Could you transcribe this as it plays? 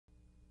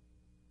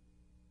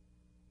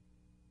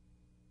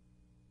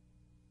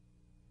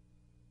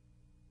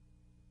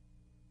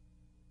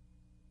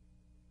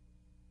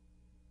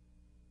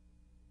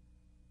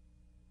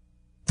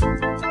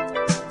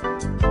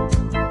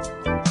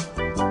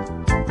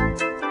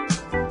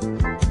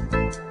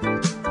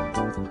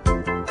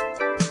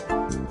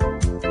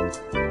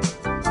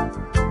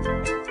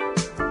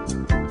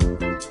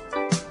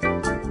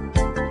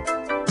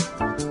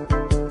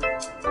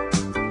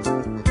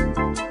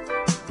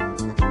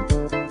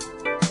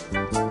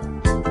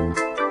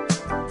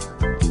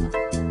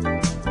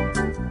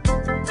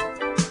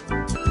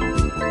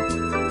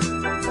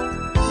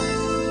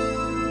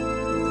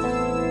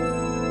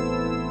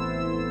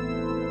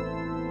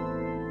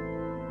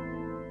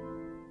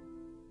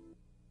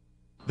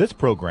This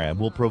program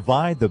will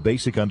provide the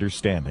basic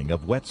understanding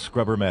of wet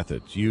scrubber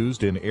methods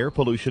used in air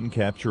pollution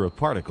capture of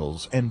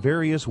particles and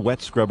various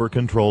wet scrubber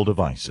control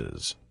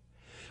devices.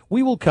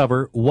 We will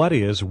cover what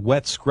is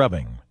wet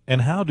scrubbing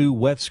and how do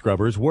wet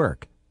scrubbers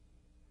work,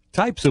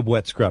 types of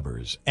wet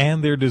scrubbers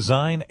and their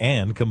design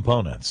and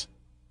components,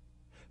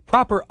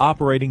 proper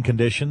operating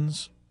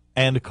conditions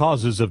and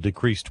causes of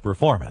decreased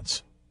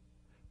performance,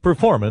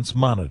 performance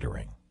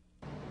monitoring.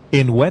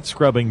 In wet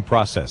scrubbing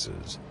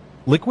processes,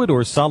 liquid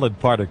or solid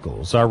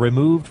particles are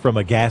removed from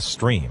a gas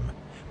stream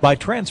by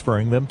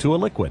transferring them to a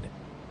liquid.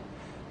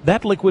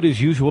 That liquid is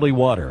usually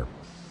water.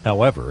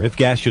 However, if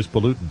gaseous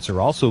pollutants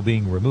are also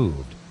being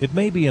removed, it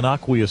may be an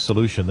aqueous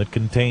solution that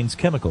contains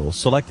chemicals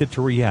selected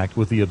to react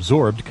with the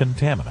absorbed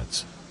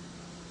contaminants.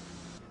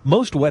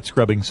 Most wet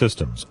scrubbing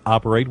systems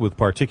operate with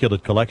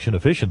particulate collection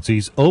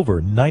efficiencies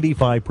over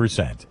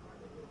 95%.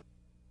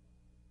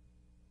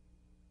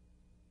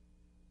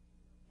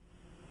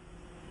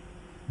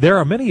 There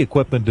are many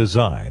equipment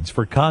designs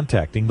for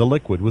contacting the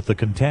liquid with the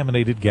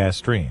contaminated gas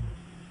stream.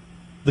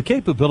 The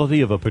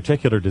capability of a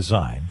particular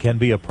design can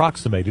be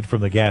approximated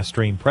from the gas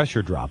stream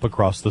pressure drop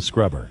across the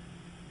scrubber.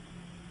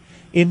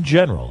 In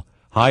general,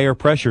 higher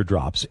pressure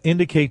drops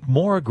indicate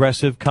more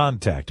aggressive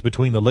contact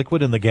between the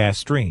liquid and the gas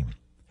stream,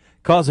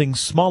 causing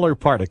smaller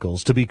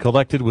particles to be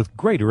collected with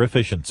greater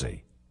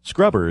efficiency.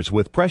 Scrubbers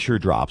with pressure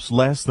drops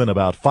less than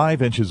about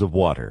 5 inches of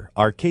water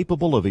are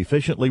capable of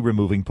efficiently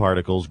removing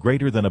particles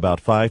greater than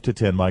about 5 to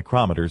 10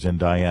 micrometers in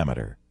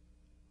diameter.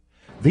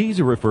 These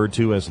are referred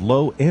to as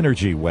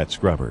low-energy wet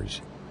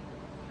scrubbers.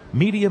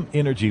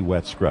 Medium-energy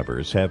wet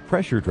scrubbers have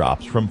pressure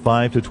drops from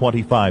 5 to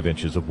 25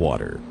 inches of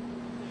water.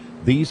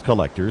 These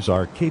collectors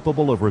are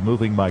capable of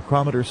removing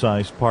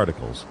micrometer-sized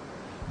particles,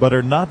 but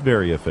are not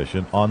very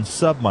efficient on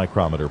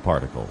sub-micrometer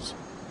particles.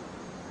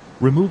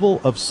 Removal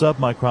of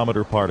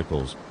sub-micrometer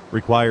particles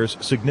requires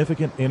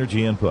significant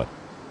energy input,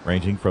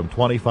 ranging from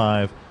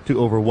 25 to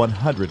over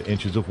 100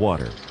 inches of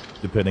water,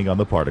 depending on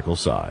the particle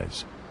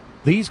size.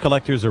 These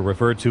collectors are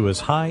referred to as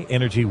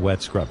high-energy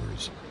wet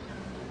scrubbers.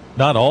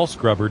 Not all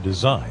scrubber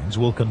designs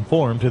will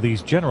conform to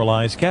these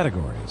generalized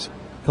categories.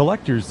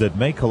 Collectors that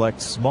may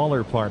collect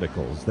smaller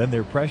particles than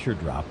their pressure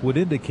drop would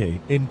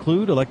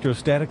include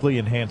electrostatically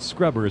enhanced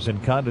scrubbers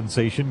and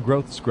condensation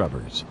growth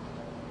scrubbers.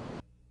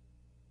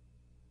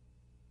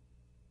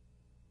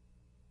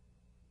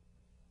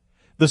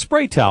 The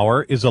spray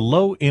tower is a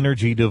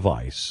low-energy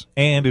device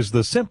and is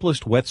the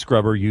simplest wet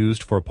scrubber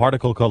used for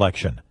particle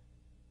collection.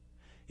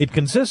 It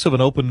consists of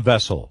an open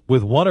vessel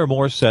with one or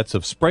more sets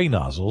of spray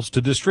nozzles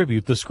to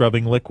distribute the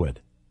scrubbing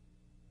liquid.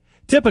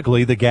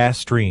 Typically, the gas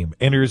stream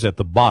enters at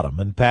the bottom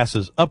and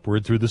passes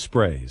upward through the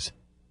sprays.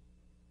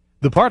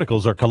 The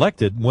particles are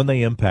collected when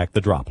they impact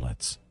the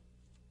droplets.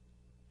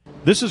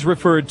 This is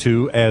referred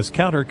to as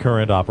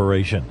countercurrent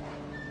operation.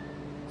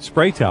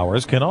 Spray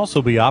towers can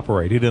also be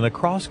operated in a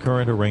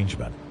cross-current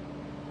arrangement.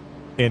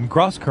 In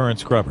cross-current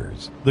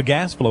scrubbers, the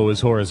gas flow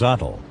is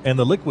horizontal and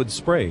the liquid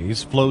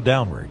sprays flow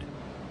downward.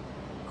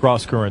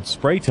 Cross-current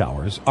spray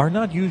towers are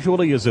not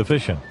usually as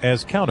efficient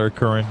as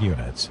counter-current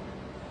units.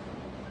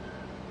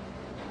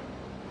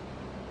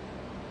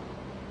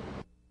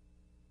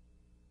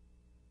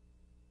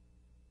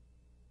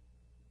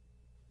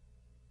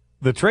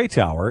 The tray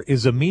tower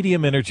is a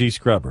medium-energy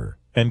scrubber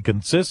and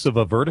consists of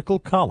a vertical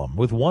column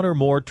with one or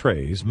more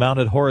trays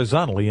mounted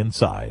horizontally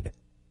inside.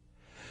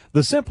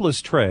 The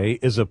simplest tray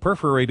is a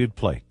perforated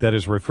plate that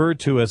is referred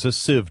to as a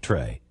sieve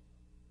tray.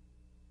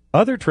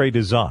 Other tray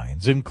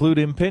designs include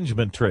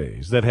impingement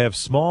trays that have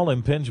small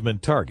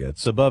impingement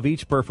targets above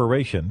each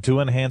perforation to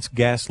enhance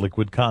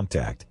gas-liquid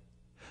contact,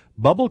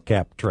 bubble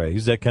cap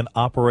trays that can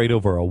operate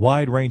over a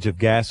wide range of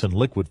gas and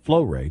liquid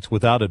flow rates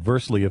without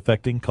adversely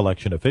affecting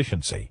collection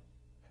efficiency,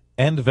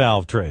 and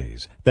valve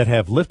trays that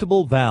have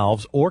liftable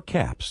valves or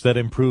caps that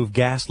improve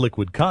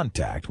gas-liquid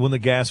contact when the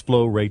gas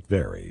flow rate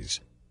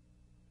varies.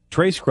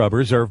 Tray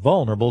scrubbers are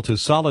vulnerable to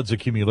solids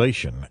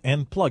accumulation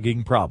and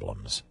plugging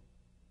problems.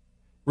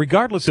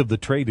 Regardless of the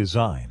tray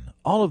design,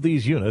 all of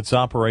these units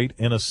operate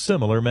in a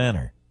similar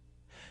manner.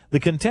 The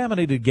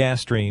contaminated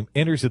gas stream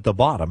enters at the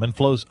bottom and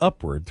flows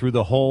upward through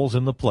the holes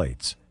in the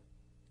plates.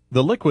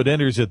 The liquid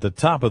enters at the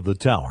top of the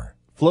tower,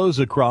 flows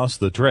across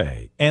the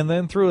tray, and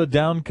then through a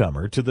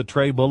downcomer to the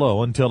tray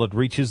below until it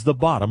reaches the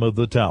bottom of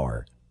the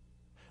tower.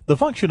 The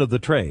function of the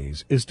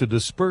trays is to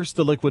disperse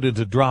the liquid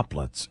into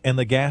droplets and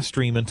the gas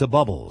stream into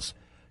bubbles,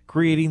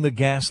 creating the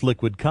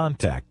gas-liquid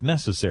contact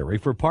necessary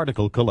for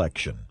particle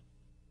collection.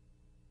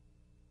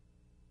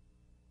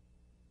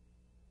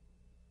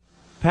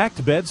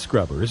 Packed bed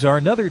scrubbers are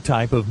another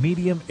type of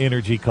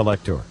medium-energy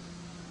collector.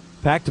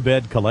 Packed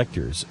bed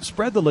collectors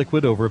spread the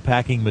liquid over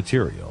packing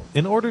material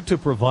in order to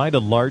provide a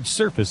large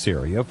surface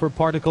area for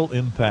particle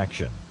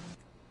impaction.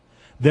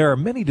 There are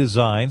many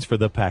designs for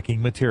the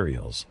packing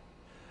materials,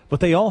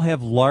 but they all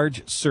have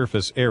large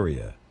surface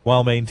area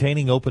while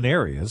maintaining open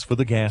areas for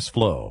the gas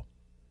flow.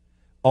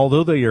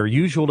 Although they are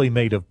usually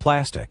made of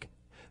plastic,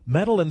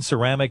 metal and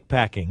ceramic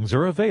packings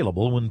are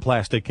available when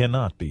plastic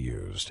cannot be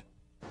used.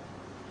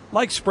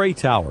 Like spray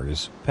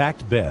towers,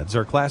 packed beds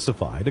are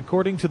classified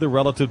according to the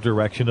relative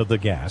direction of the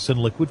gas and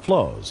liquid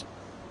flows.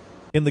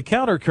 In the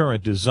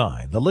countercurrent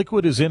design, the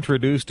liquid is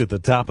introduced at the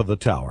top of the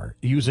tower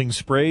using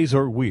sprays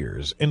or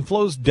weirs and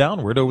flows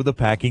downward over the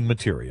packing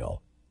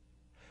material.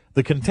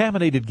 The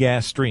contaminated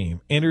gas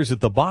stream enters at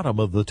the bottom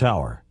of the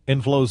tower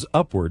and flows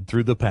upward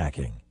through the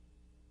packing.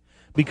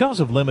 Because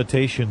of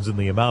limitations in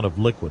the amount of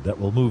liquid that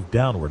will move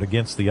downward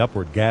against the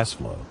upward gas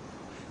flow,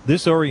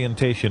 this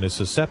orientation is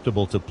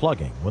susceptible to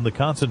plugging when the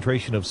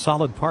concentration of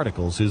solid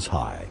particles is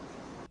high.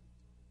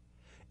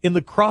 In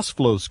the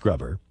cross-flow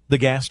scrubber, the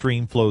gas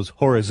stream flows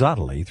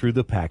horizontally through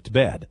the packed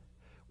bed,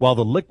 while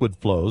the liquid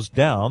flows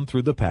down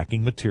through the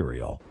packing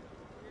material.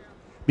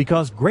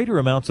 Because greater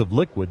amounts of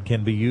liquid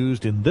can be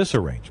used in this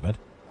arrangement,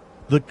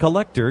 the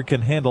collector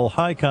can handle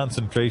high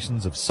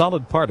concentrations of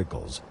solid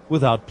particles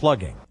without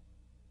plugging.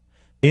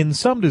 In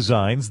some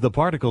designs, the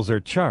particles are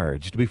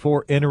charged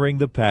before entering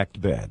the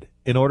packed bed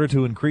in order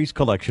to increase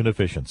collection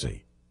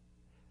efficiency.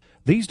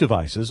 These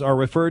devices are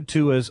referred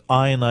to as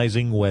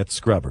ionizing wet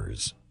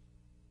scrubbers.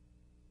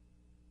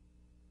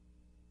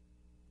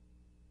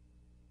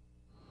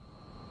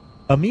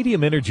 A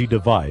medium energy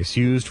device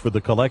used for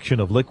the collection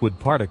of liquid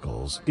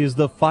particles is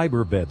the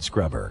fiber bed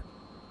scrubber.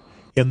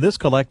 In this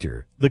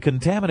collector, the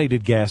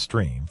contaminated gas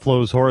stream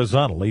flows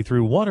horizontally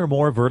through one or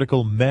more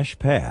vertical mesh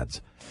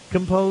pads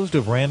composed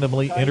of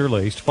randomly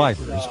interlaced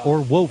fibers or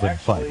woven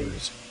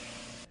fibers.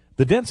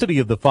 The density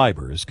of the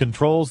fibers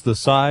controls the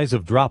size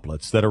of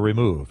droplets that are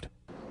removed.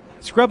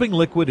 Scrubbing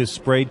liquid is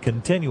sprayed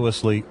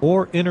continuously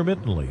or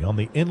intermittently on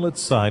the inlet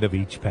side of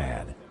each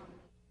pad.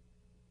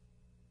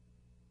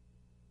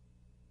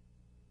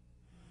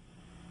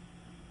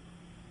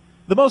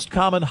 The most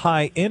common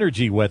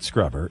high-energy wet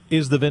scrubber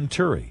is the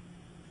Venturi,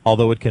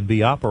 although it can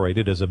be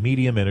operated as a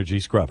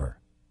medium-energy scrubber.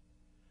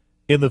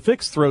 In the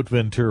fixed-throat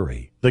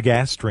Venturi, the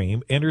gas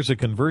stream enters a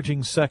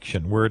converging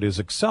section where it is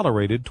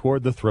accelerated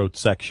toward the throat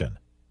section.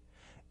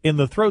 In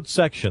the throat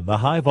section, the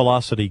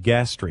high-velocity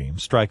gas stream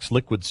strikes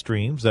liquid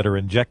streams that are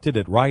injected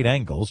at right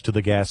angles to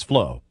the gas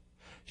flow,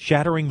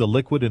 shattering the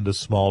liquid into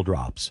small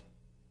drops.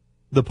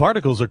 The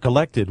particles are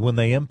collected when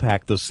they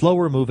impact the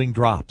slower-moving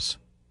drops.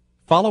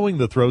 Following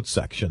the throat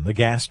section, the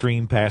gas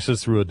stream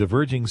passes through a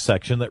diverging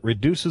section that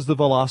reduces the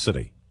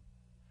velocity.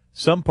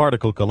 Some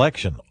particle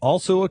collection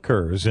also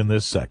occurs in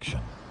this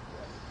section.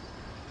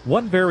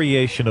 One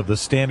variation of the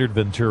standard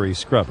Venturi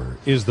scrubber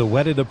is the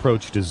wetted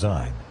approach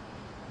design.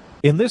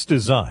 In this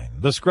design,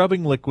 the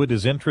scrubbing liquid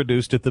is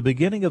introduced at the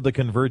beginning of the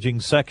converging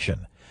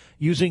section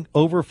using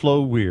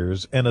overflow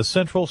weirs and a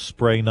central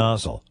spray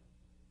nozzle.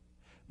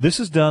 This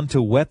is done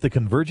to wet the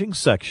converging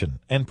section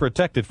and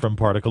protect it from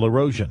particle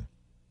erosion.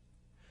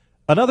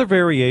 Another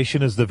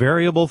variation is the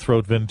variable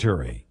throat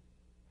Venturi.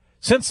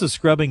 Since the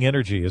scrubbing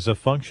energy is a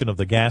function of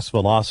the gas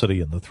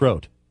velocity in the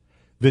throat,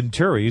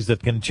 Venturis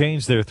that can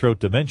change their throat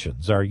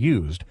dimensions are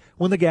used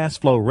when the gas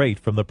flow rate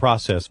from the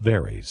process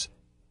varies.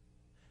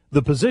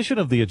 The position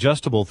of the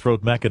adjustable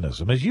throat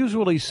mechanism is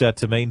usually set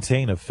to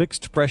maintain a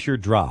fixed pressure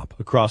drop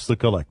across the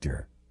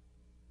collector.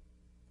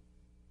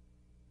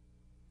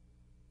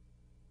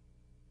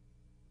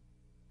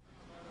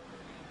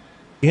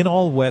 In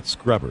all wet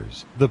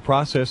scrubbers, the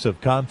process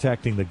of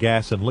contacting the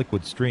gas and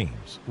liquid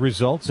streams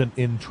results in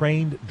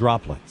entrained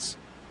droplets.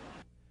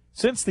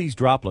 Since these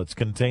droplets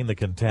contain the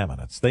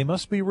contaminants, they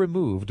must be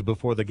removed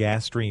before the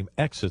gas stream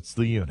exits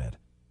the unit.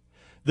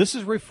 This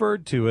is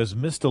referred to as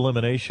mist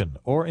elimination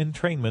or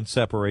entrainment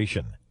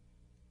separation.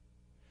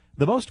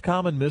 The most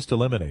common mist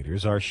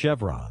eliminators are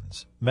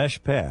chevrons,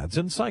 mesh pads,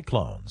 and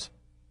cyclones.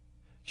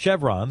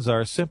 Chevrons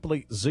are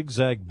simply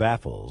zigzag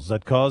baffles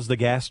that cause the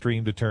gas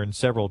stream to turn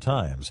several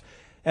times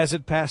as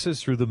it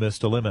passes through the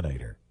mist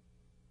eliminator.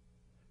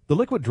 The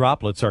liquid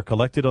droplets are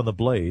collected on the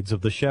blades of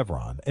the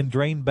chevron and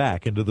drained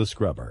back into the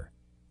scrubber.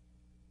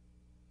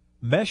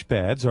 Mesh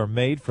pads are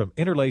made from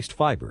interlaced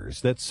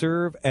fibers that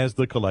serve as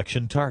the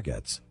collection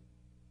targets.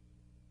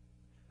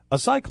 A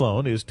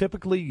cyclone is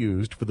typically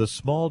used for the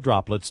small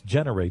droplets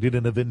generated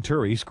in a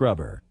Venturi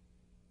scrubber.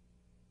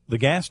 The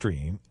gas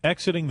stream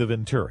exiting the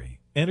Venturi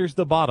enters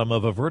the bottom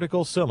of a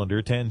vertical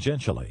cylinder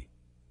tangentially.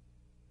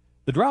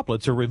 The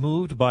droplets are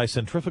removed by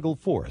centrifugal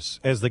force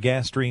as the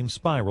gas stream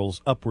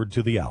spirals upward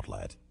to the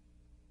outlet.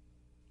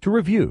 To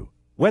review,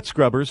 wet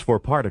scrubbers for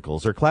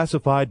particles are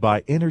classified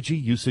by energy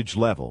usage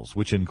levels,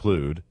 which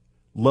include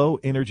low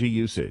energy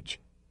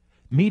usage,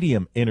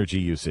 medium energy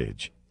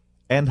usage,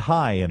 and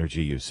high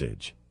energy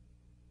usage.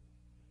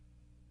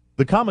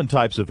 The common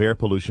types of air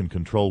pollution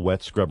control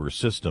wet scrubber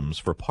systems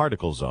for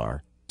particles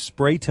are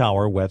spray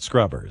tower wet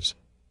scrubbers,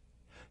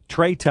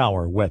 tray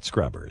tower wet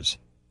scrubbers,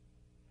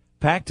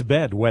 packed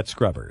bed wet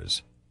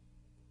scrubbers,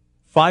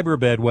 fiber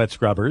bed wet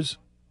scrubbers,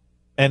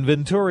 and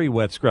Venturi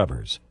wet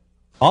scrubbers,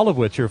 all of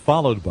which are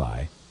followed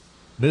by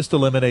mist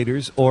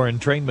eliminators or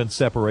entrainment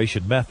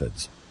separation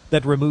methods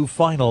that remove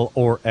final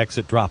or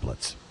exit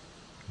droplets.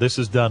 This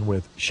is done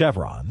with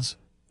chevrons,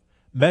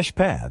 mesh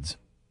pads,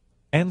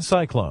 and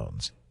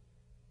cyclones.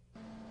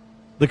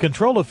 The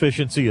control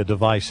efficiency a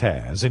device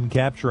has in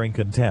capturing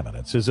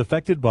contaminants is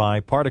affected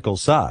by particle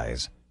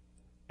size,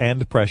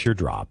 and pressure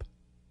drop.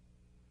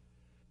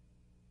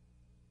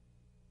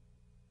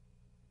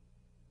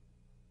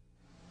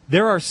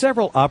 There are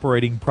several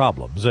operating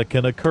problems that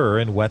can occur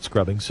in wet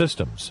scrubbing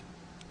systems.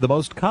 The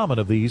most common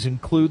of these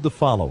include the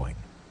following: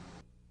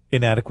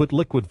 inadequate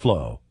liquid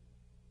flow,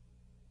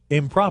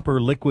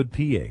 improper liquid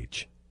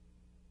pH,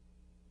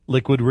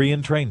 liquid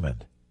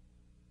re-entrainment,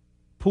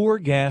 poor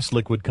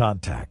gas-liquid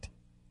contact,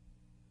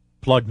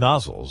 plugged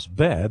nozzles,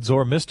 beds,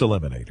 or mist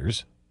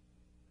eliminators,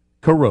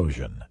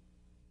 corrosion.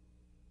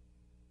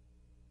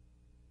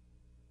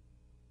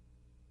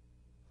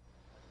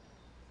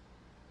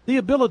 The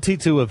ability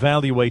to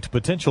evaluate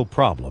potential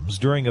problems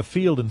during a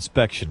field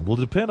inspection will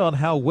depend on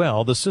how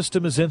well the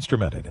system is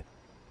instrumented.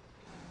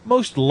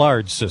 Most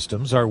large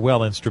systems are well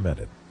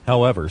instrumented.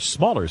 However,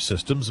 smaller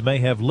systems may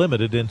have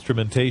limited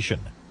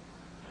instrumentation.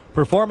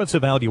 Performance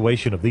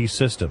evaluation of these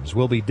systems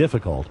will be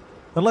difficult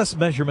unless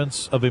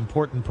measurements of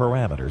important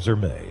parameters are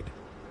made.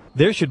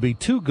 There should be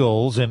two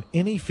goals in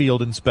any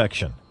field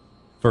inspection.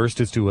 First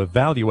is to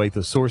evaluate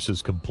the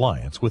source's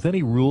compliance with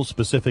any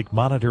rule-specific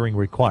monitoring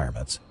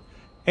requirements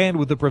and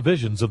with the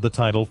provisions of the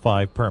Title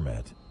V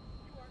permit.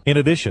 In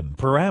addition,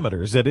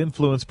 parameters that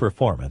influence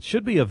performance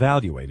should be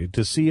evaluated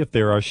to see if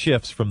there are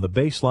shifts from the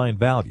baseline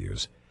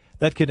values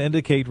that can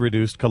indicate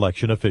reduced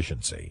collection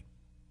efficiency.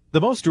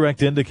 The most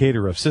direct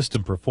indicator of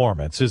system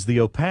performance is the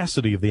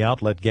opacity of the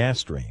outlet gas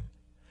stream.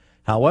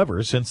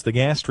 However, since the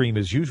gas stream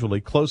is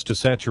usually close to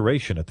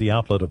saturation at the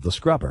outlet of the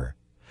scrubber,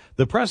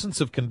 the presence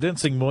of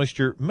condensing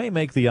moisture may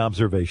make the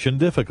observation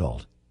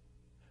difficult.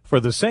 For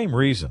the same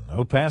reason,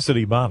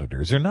 opacity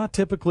monitors are not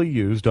typically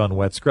used on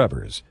wet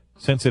scrubbers,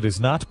 since it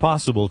is not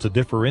possible to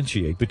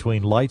differentiate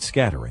between light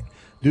scattering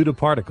due to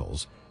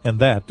particles and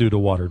that due to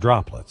water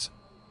droplets.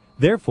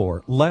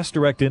 Therefore, less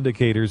direct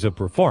indicators of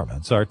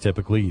performance are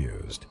typically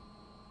used.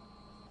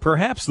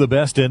 Perhaps the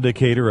best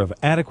indicator of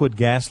adequate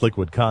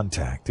gas-liquid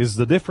contact is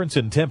the difference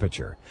in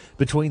temperature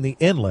between the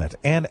inlet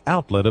and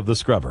outlet of the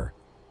scrubber.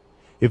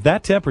 If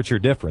that temperature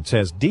difference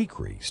has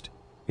decreased,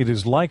 it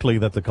is likely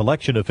that the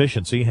collection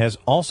efficiency has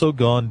also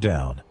gone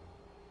down.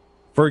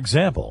 For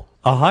example,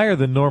 a higher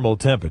than normal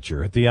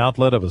temperature at the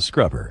outlet of a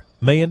scrubber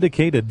may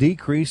indicate a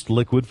decreased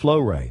liquid flow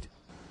rate.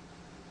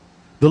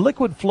 The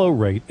liquid flow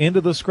rate into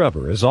the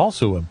scrubber is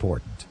also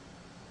important.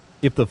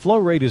 If the flow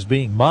rate is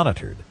being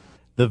monitored,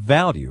 the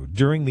value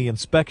during the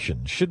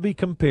inspection should be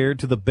compared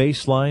to the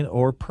baseline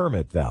or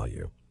permit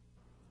value.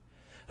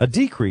 A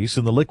decrease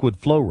in the liquid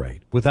flow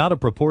rate without a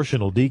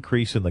proportional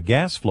decrease in the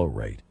gas flow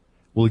rate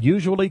will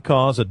usually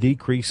cause a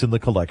decrease in the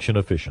collection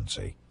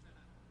efficiency.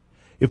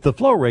 If the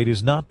flow rate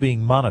is not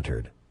being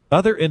monitored,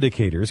 other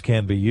indicators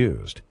can be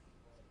used.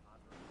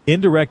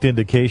 Indirect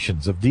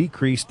indications of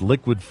decreased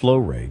liquid flow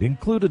rate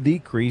include a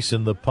decrease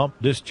in the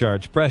pump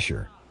discharge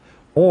pressure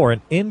or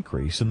an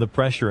increase in the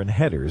pressure in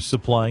headers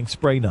supplying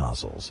spray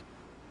nozzles.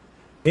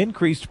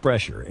 Increased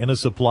pressure in a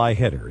supply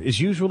header is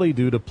usually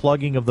due to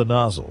plugging of the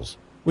nozzles,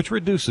 which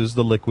reduces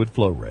the liquid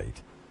flow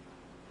rate.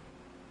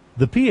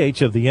 The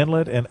pH of the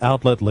inlet and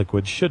outlet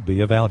liquid should be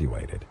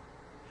evaluated.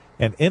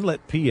 An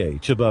inlet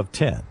pH above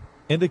 10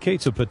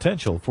 indicates a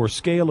potential for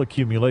scale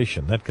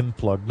accumulation that can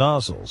plug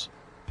nozzles,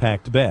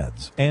 packed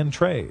beds, and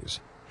trays,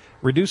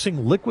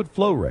 reducing liquid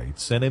flow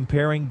rates and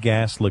impairing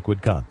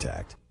gas-liquid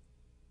contact.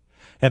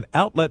 An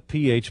outlet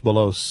pH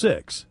below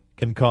 6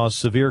 can cause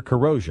severe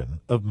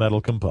corrosion of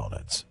metal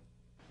components.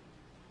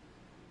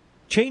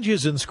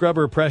 Changes in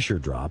scrubber pressure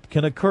drop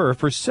can occur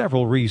for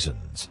several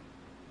reasons.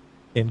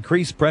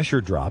 Increased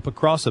pressure drop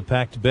across a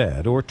packed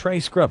bed or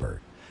tray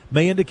scrubber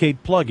may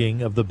indicate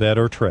plugging of the bed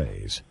or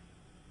trays.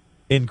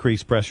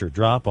 Increased pressure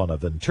drop on a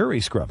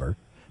Venturi scrubber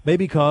may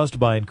be caused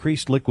by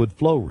increased liquid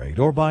flow rate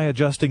or by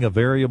adjusting a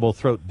variable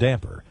throat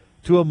damper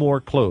to a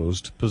more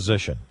closed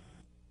position.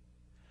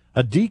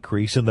 A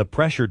decrease in the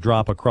pressure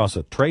drop across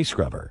a tray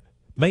scrubber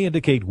may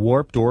indicate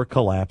warped or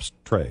collapsed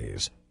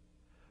trays,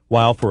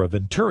 while for a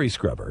Venturi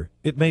scrubber,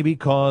 it may be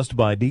caused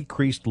by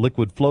decreased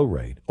liquid flow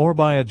rate or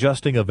by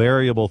adjusting a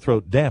variable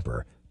throat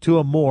damper to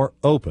a more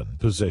open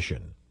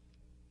position.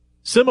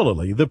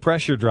 Similarly, the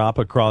pressure drop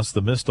across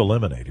the mist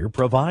eliminator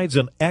provides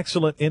an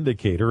excellent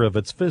indicator of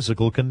its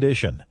physical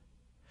condition.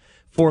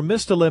 For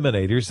mist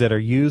eliminators that are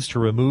used to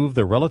remove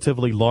the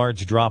relatively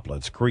large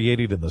droplets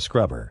created in the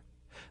scrubber,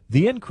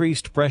 the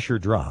increased pressure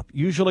drop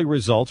usually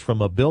results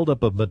from a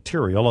buildup of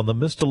material on the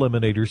mist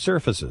eliminator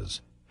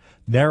surfaces,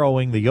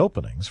 narrowing the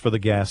openings for the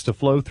gas to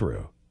flow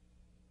through.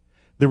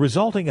 The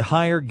resulting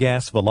higher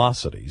gas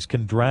velocities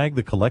can drag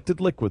the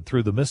collected liquid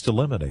through the mist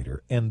eliminator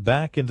and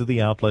back into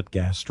the outlet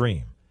gas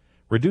stream,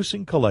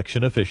 reducing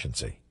collection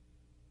efficiency.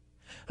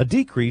 A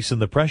decrease in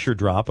the pressure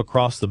drop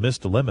across the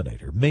mist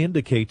eliminator may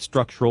indicate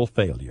structural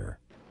failure.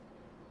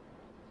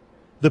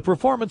 The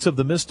performance of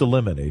the mist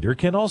eliminator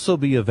can also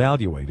be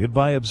evaluated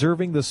by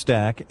observing the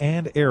stack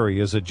and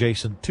areas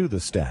adjacent to the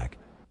stack.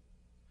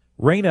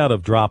 Rain out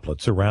of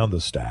droplets around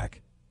the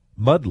stack,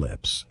 mud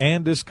lips,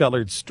 and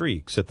discolored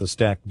streaks at the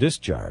stack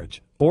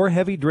discharge, or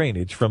heavy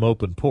drainage from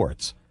open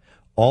ports,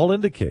 all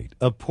indicate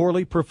a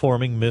poorly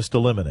performing mist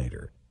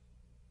eliminator.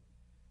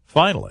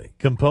 Finally,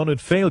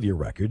 component failure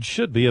records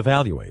should be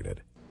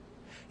evaluated.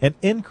 An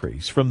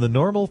increase from the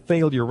normal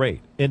failure rate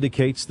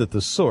indicates that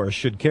the source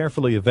should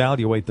carefully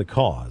evaluate the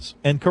cause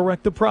and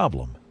correct the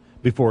problem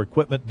before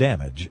equipment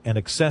damage and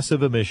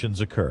excessive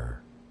emissions occur.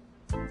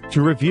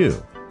 To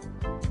review,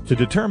 to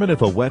determine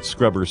if a wet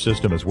scrubber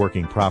system is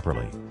working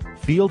properly,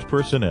 field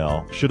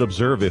personnel should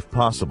observe, if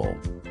possible,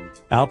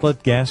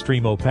 outlet gas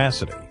stream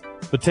opacity,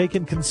 but take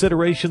in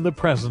consideration the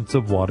presence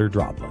of water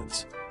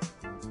droplets,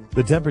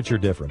 the temperature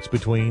difference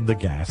between the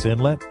gas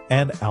inlet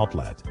and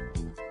outlet,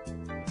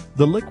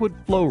 the liquid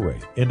flow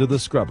rate into the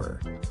scrubber.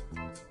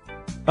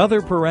 Other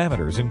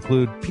parameters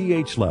include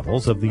pH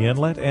levels of the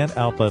inlet and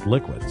outlet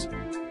liquids,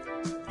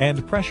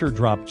 and pressure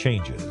drop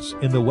changes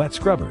in the wet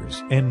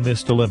scrubbers and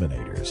mist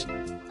eliminators.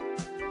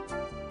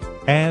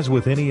 As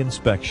with any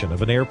inspection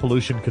of an air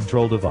pollution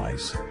control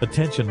device,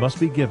 attention must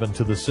be given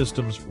to the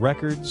system's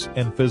records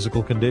and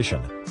physical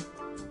condition,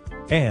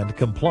 and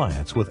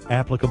compliance with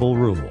applicable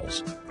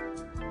rules.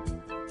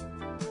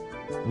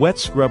 Wet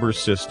scrubber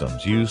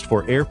systems used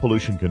for air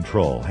pollution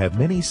control have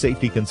many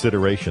safety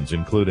considerations,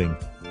 including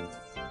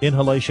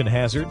inhalation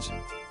hazards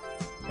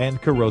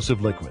and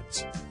corrosive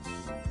liquids.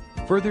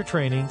 Further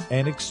training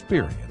and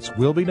experience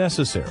will be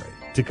necessary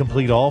to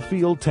complete all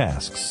field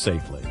tasks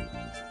safely.